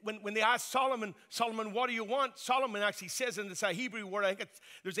 When they asked Solomon, what do you want? Solomon actually says, and it's a Hebrew word, I think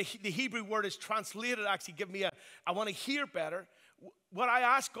the Hebrew word is translated, actually give me I want to hear better. What I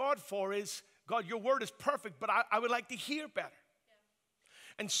ask God for is, God, your word is perfect, but I would like to hear better.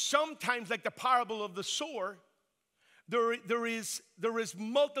 And sometimes, like the parable of the sower, there is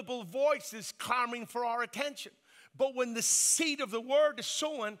multiple voices clamoring for our attention. But when the seed of the word is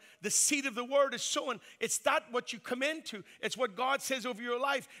sown, it's that what you come into. It's what God says over your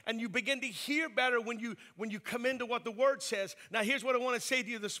life. And you begin to hear better when you come into what the word says. Now, here's what I want to say to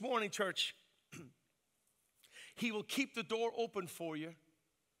you this morning, church. He will keep the door open for you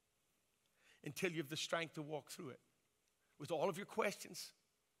until you have the strength to walk through it. With all of your questions.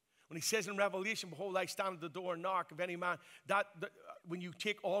 When he says in Revelation, behold, I stand at the door and knock. If any man, when you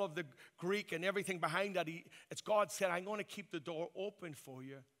take all of the Greek and everything behind that, it's God said, I'm going to keep the door open for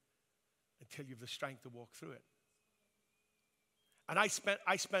you until you have the strength to walk through it. And I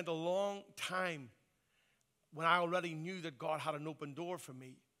spent a long time when I already knew that God had an open door for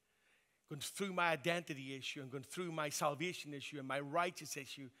me, going through my identity issue and going through my salvation issue and my righteous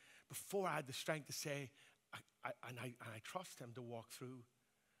issue, before I had the strength to say, I trust him to walk through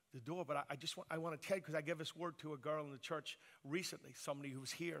the door. But I want to tell you, because I gave this word to a girl in the church recently, somebody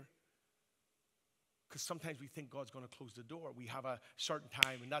who's here. Because sometimes we think God's going to close the door. We have a certain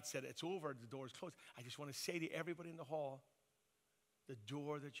time, and that's it. It's over. The door is closed. I just want to say to everybody in the hall, the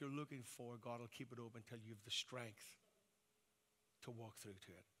door that you're looking for, God will keep it open until you have the strength to walk through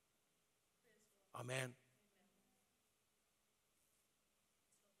to it. Amen.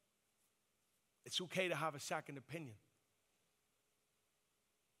 It's okay to have a second opinion.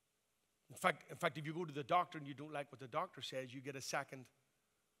 In fact, if you go to the doctor and you don't like what the doctor says, you get a second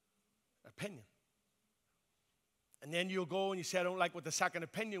opinion. And then you'll go and you say, I don't like what the second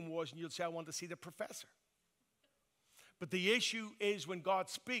opinion was, and you'll say, I want to see the professor. But the issue is when God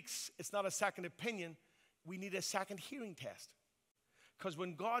speaks, it's not a second opinion. We need a second hearing test. Because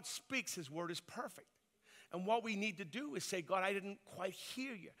when God speaks, his word is perfect. And what we need to do is say, God, I didn't quite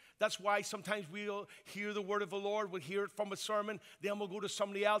hear you. That's why sometimes we'll hear the word of the Lord. We'll hear it from a sermon. Then we'll go to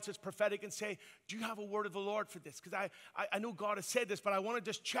somebody else that's prophetic and say, do you have a word of the Lord for this? Because I know God has said this, but I want to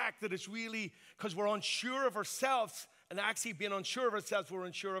just check that it's really, because we're unsure of ourselves. And actually being unsure of ourselves, we're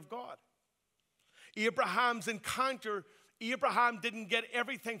unsure of God. Abraham's encounter, Abraham didn't get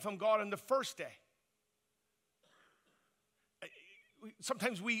everything from God on the first day.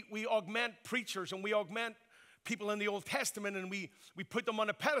 Sometimes we augment preachers and we augment people in the Old Testament, and we put them on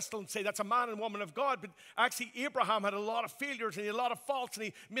a pedestal and say that's a man and woman of God. But actually, Abraham had a lot of failures, and he had a lot of faults, and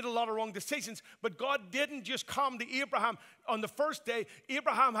he made a lot of wrong decisions. But God didn't just come to Abraham on the first day.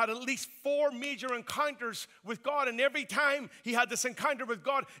 Abraham had at least 4 major encounters with God, and every time he had this encounter with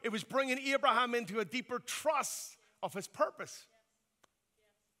God, it was bringing Abraham into a deeper trust of his purpose.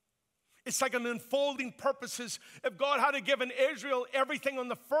 It's like an unfolding purposes. If God had given Israel everything on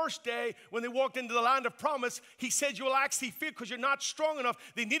the first day when they walked into the land of promise, he said, you will actually fail because you're not strong enough.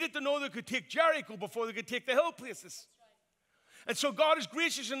 They needed to know they could take Jericho before they could take the hill places. And so God is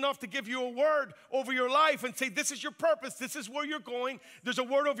gracious enough to give you a word over your life and say, this is your purpose. This is where you're going. There's a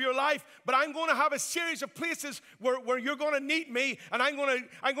word over your life. But I'm going to have a series of places where you're going to need me. And I'm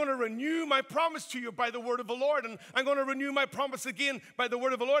going to renew my promise to you by the word of the Lord. And I'm going to renew my promise again by the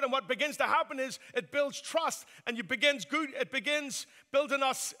word of the Lord. And what begins to happen is it builds trust. And it begins building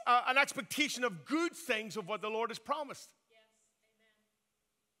us an expectation of good things of what the Lord has promised. Yes.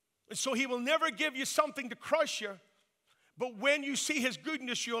 Amen. And so he will never give you something to crush you. But when you see his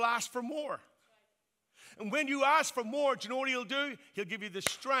goodness, you'll ask for more. And when you ask for more, do you know what he'll do? He'll give you the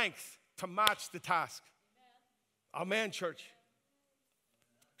strength to match the task. Amen, church.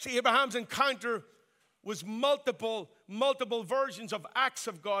 See, Abraham's encounter was multiple versions of acts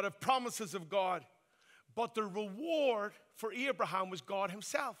of God, of promises of God. But the reward for Abraham was God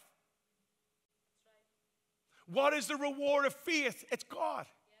himself. What is the reward of faith? It's God.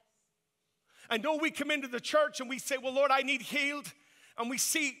 I know we come into the church and we say, well, Lord, I need healed. And we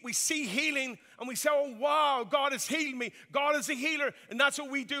see healing and we say, oh, wow, God has healed me. God is a healer. And that's what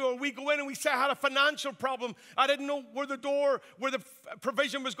we do. Or we go in and we say, I had a financial problem. I didn't know where the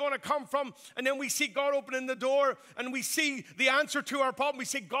provision was going to come from. And then we see God opening the door and we see the answer to our problem. We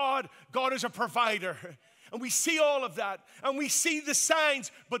say, God is a provider. And we see all of that. And we see the signs.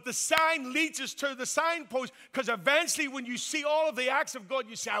 But the sign leads us to the signpost. Because eventually when you see all of the acts of God,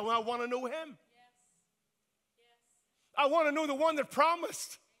 you say, well, I want to know him. I want to know the one that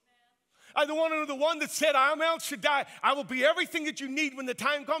promised. I don't want to know the one that said, I am El Shaddai. I will be everything that you need when the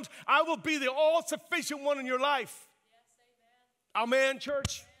time comes. I will be the all-sufficient one in your life. Yes, amen,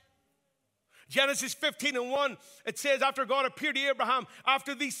 church. Genesis 15:1, it says, after God appeared to Abraham,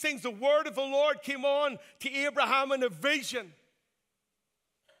 after these things, the word of the Lord came on to Abraham in a vision.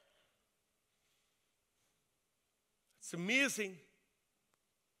 It's amazing.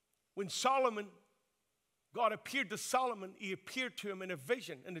 When God appeared to Solomon, he appeared to him in a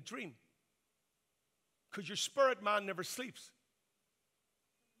vision, in a dream. Because your spirit man never sleeps.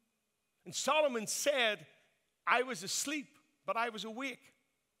 And Solomon said, I was asleep, but I was awake.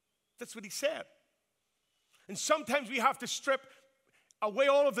 That's what he said. And sometimes we have to strip away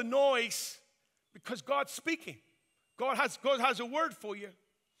all of the noise because God's speaking. God has a word for you.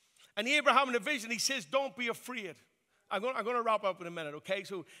 And Abraham in a vision, he says, don't be afraid. I'm going to wrap up in a minute, okay?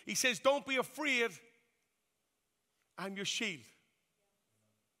 So he says, don't be afraid. I'm your shield.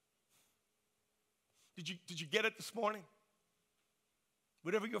 Did you get it this morning?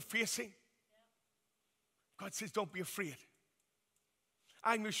 Whatever you're facing, God says, don't be afraid.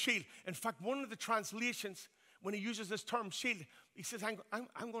 I'm your shield. In fact, one of the translations, when he uses this term shield, he says,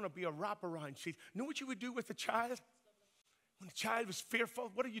 I'm going to be a wraparound shield. You know what you would do with a child? When a child was fearful,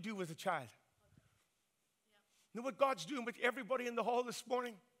 what do you do with a child? You know what God's doing with everybody in the hall this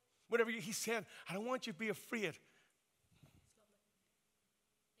morning? Whatever he said, I don't want you to be afraid.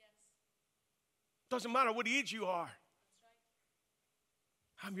 Doesn't matter what age you are.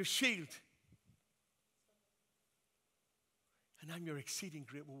 I'm your shield. And I'm your exceeding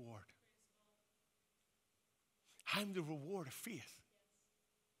great reward. I'm the reward of faith.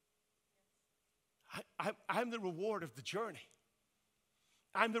 I'm the reward of the journey.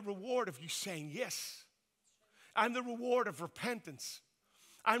 I'm the reward of you saying yes. I'm the reward of repentance.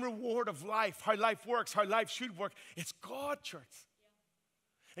 I'm the reward of life, how life works, how life should work. It's God, church.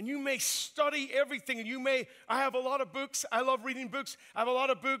 And you may study everything, and I have a lot of books. I love reading books. I have a lot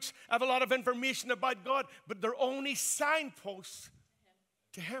of books. I have a lot of information about God, but they're only signposts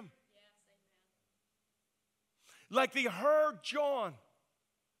to him. Yes, amen. Like they heard John,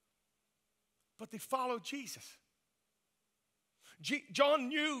 but they followed Jesus.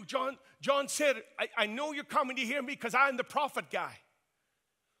 John said, I know you're coming to hear me because I'm the prophet guy.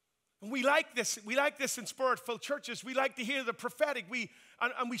 And we like this. We like this in Spirit-filled churches. We like to hear the prophetic. We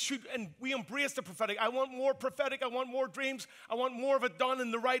embrace the prophetic. I want more prophetic. I want more dreams. I want more of it done in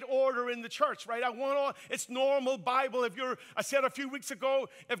the right order in the church, right? It's normal Bible. I said a few weeks ago,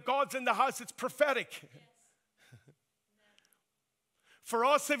 if God's in the house, it's prophetic. Yes. For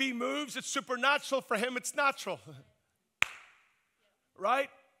us, if he moves, it's supernatural. For him, it's natural.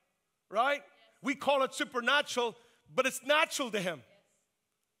 Right? We call it supernatural, but it's natural to him.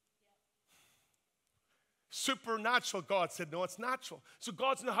 Supernatural, God said, no, it's natural. So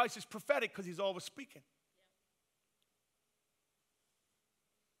God's in the house is prophetic because he's always speaking.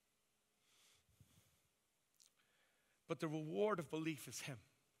 But the reward of belief is him.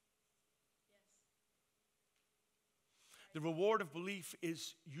 The reward of belief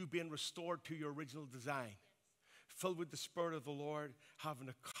is you being restored to your original design, filled with the Spirit of the Lord, having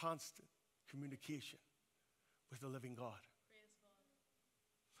a constant communication with the living God.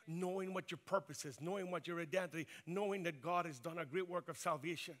 Knowing what your purpose is, knowing what your identity, knowing that God has done a great work of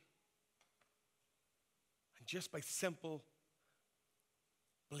salvation. And just by simple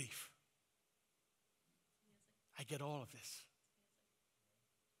belief, I get all of this.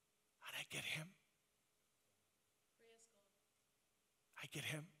 And I get him. I get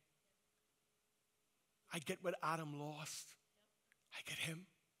him. I get what Adam lost. I get him.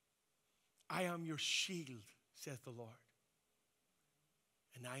 I am your shield, says the Lord.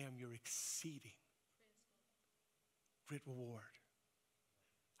 And I am your exceeding great reward.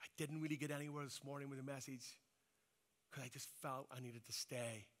 I didn't really get anywhere this morning with the message because I just felt I needed to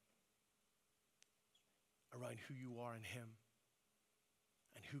stay around who you are in him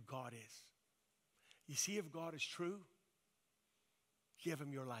and who God is. You see, if God is true, give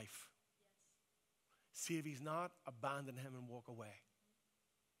him your life. See if he's not, abandon him and walk away.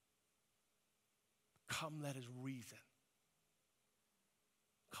 Come, let his reason.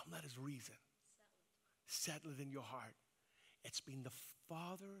 Come, let his reason. Settle it in your heart. It's been the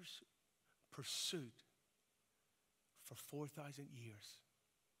Father's pursuit for 4,000 years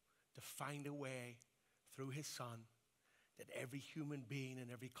to find a way through his Son that every human being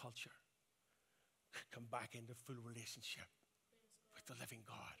in every culture could come back into full relationship with the living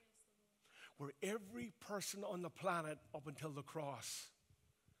God. Where every person on the planet up until the cross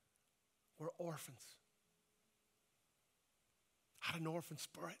were orphans. Had an orphan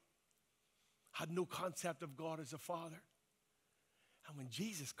spirit. Had no concept of God as a father. And when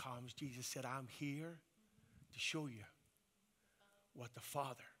Jesus comes, Jesus said, I'm here to show you what the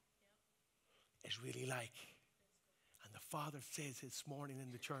Father is really like. And the Father says this morning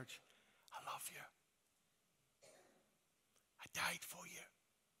in the church, I love you. I died for you.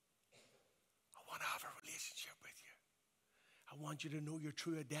 I want to have a relationship with you. I want you to know your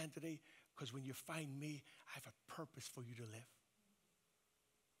true identity, because when you find me, I have a purpose for you to live.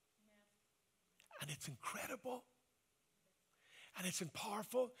 And it's incredible. And it's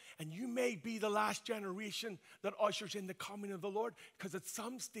powerful. And you may be the last generation that ushers in the coming of the Lord, because at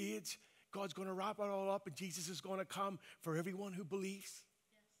some stage, God's going to wrap it all up and Jesus is going to come for everyone who believes.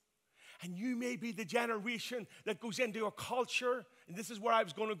 And you may be the generation that goes into a culture, and this is where I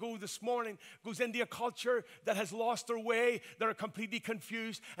was going to go this morning, goes into a culture that has lost their way, that are completely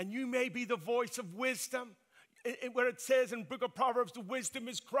confused, and you may be the voice of wisdom. Where it says in the book of Proverbs, the wisdom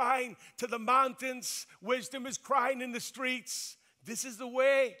is crying to the mountains, wisdom is crying in the streets. This is the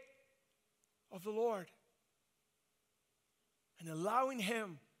way of the Lord. And allowing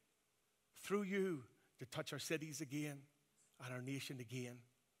him through you to touch our cities again and our nation again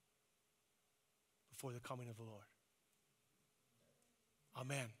before the coming of the Lord.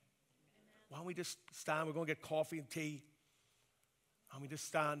 Amen. Why don't we just stand? We're going to get coffee and tea. Why don't we just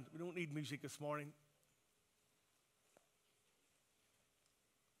stand? We don't need music this morning.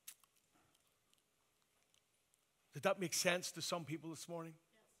 Did that make sense to some people this morning?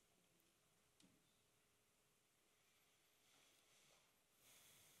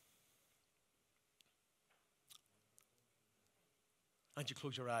 And you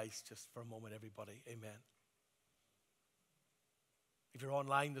close your eyes just for a moment, everybody. Amen. If you're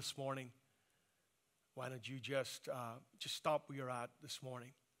online this morning, why don't you just stop where you're at this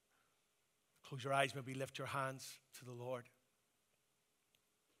morning. Close your eyes, maybe lift your hands to the Lord.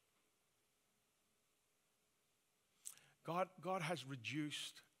 God has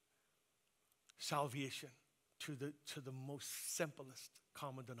reduced salvation to the most simplest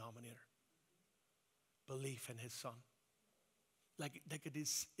common denominator. Belief in his Son. Like it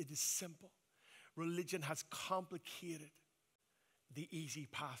is simple. Religion has complicated the easy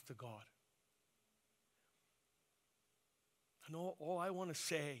path to God. And all I want to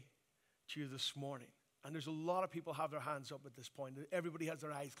say to you this morning, and there's a lot of people have their hands up at this point. Everybody has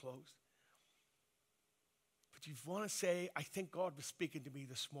their eyes closed. But you want to say, I think God was speaking to me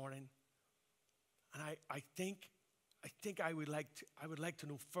this morning, and I think I would like to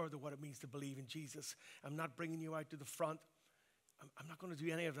know further what it means to believe in Jesus. I'm not bringing you out to the front. I'm not going to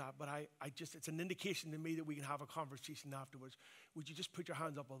do any of that, but it's an indication to me that we can have a conversation afterwards. Would you just put your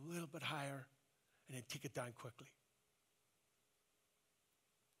hands up a little bit higher and then take it down quickly?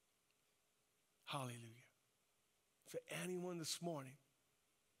 Hallelujah. For anyone this morning,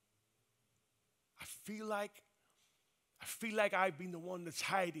 I feel like I've been the one that's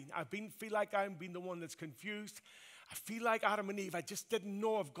hiding. Feel like I've been the one that's confused. I feel like Adam and Eve, I just didn't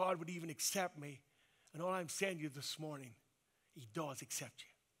know if God would even accept me. And all I'm saying to you this morning, he does accept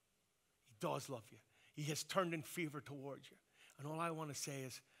you. He does love you. He has turned in favor towards you. And all I want to say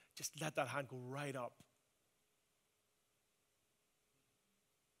is, just let that hand go right up.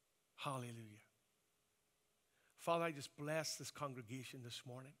 Hallelujah. Father, I just bless this congregation this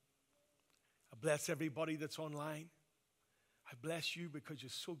morning. I bless everybody that's online. I bless you because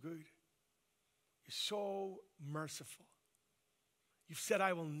you're so good. You're so merciful. You've said,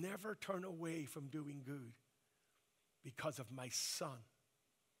 I will never turn away from doing good because of my Son.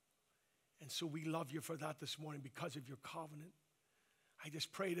 And so we love you for that this morning because of your covenant. I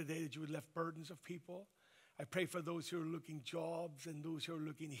just pray today that you would lift burdens of people. I pray for those who are looking jobs and those who are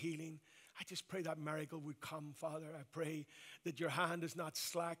looking healing. I just pray that miracle would come, Father. I pray that your hand is not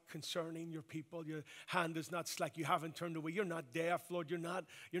slack concerning your people. Your hand is not slack. You haven't turned away. You're not deaf, Lord. You're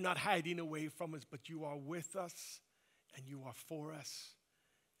not hiding away from us, but you are with us and you are for us.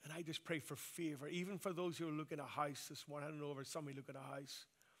 And I just pray for favor, even for those who are looking at a house this morning. I don't know if somebody looking at a house.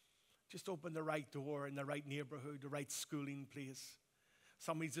 Just open the right door in the right neighborhood, the right schooling place.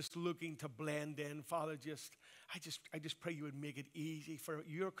 Somebody's just looking to blend in. Father, I just pray you would make it easy. For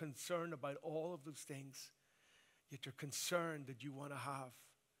you're concerned about all of those things, yet you're concerned that you want to have.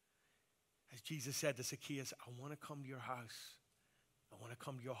 As Jesus said to Zacchaeus, I want to come to your house. I want to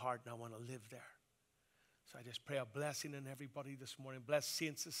come to your heart, and I want to live there. So I just pray a blessing on everybody this morning. Bless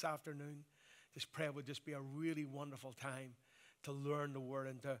saints this afternoon. This prayer would just be a really wonderful time to learn the word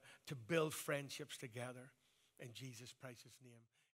and to build friendships together in Jesus' precious name.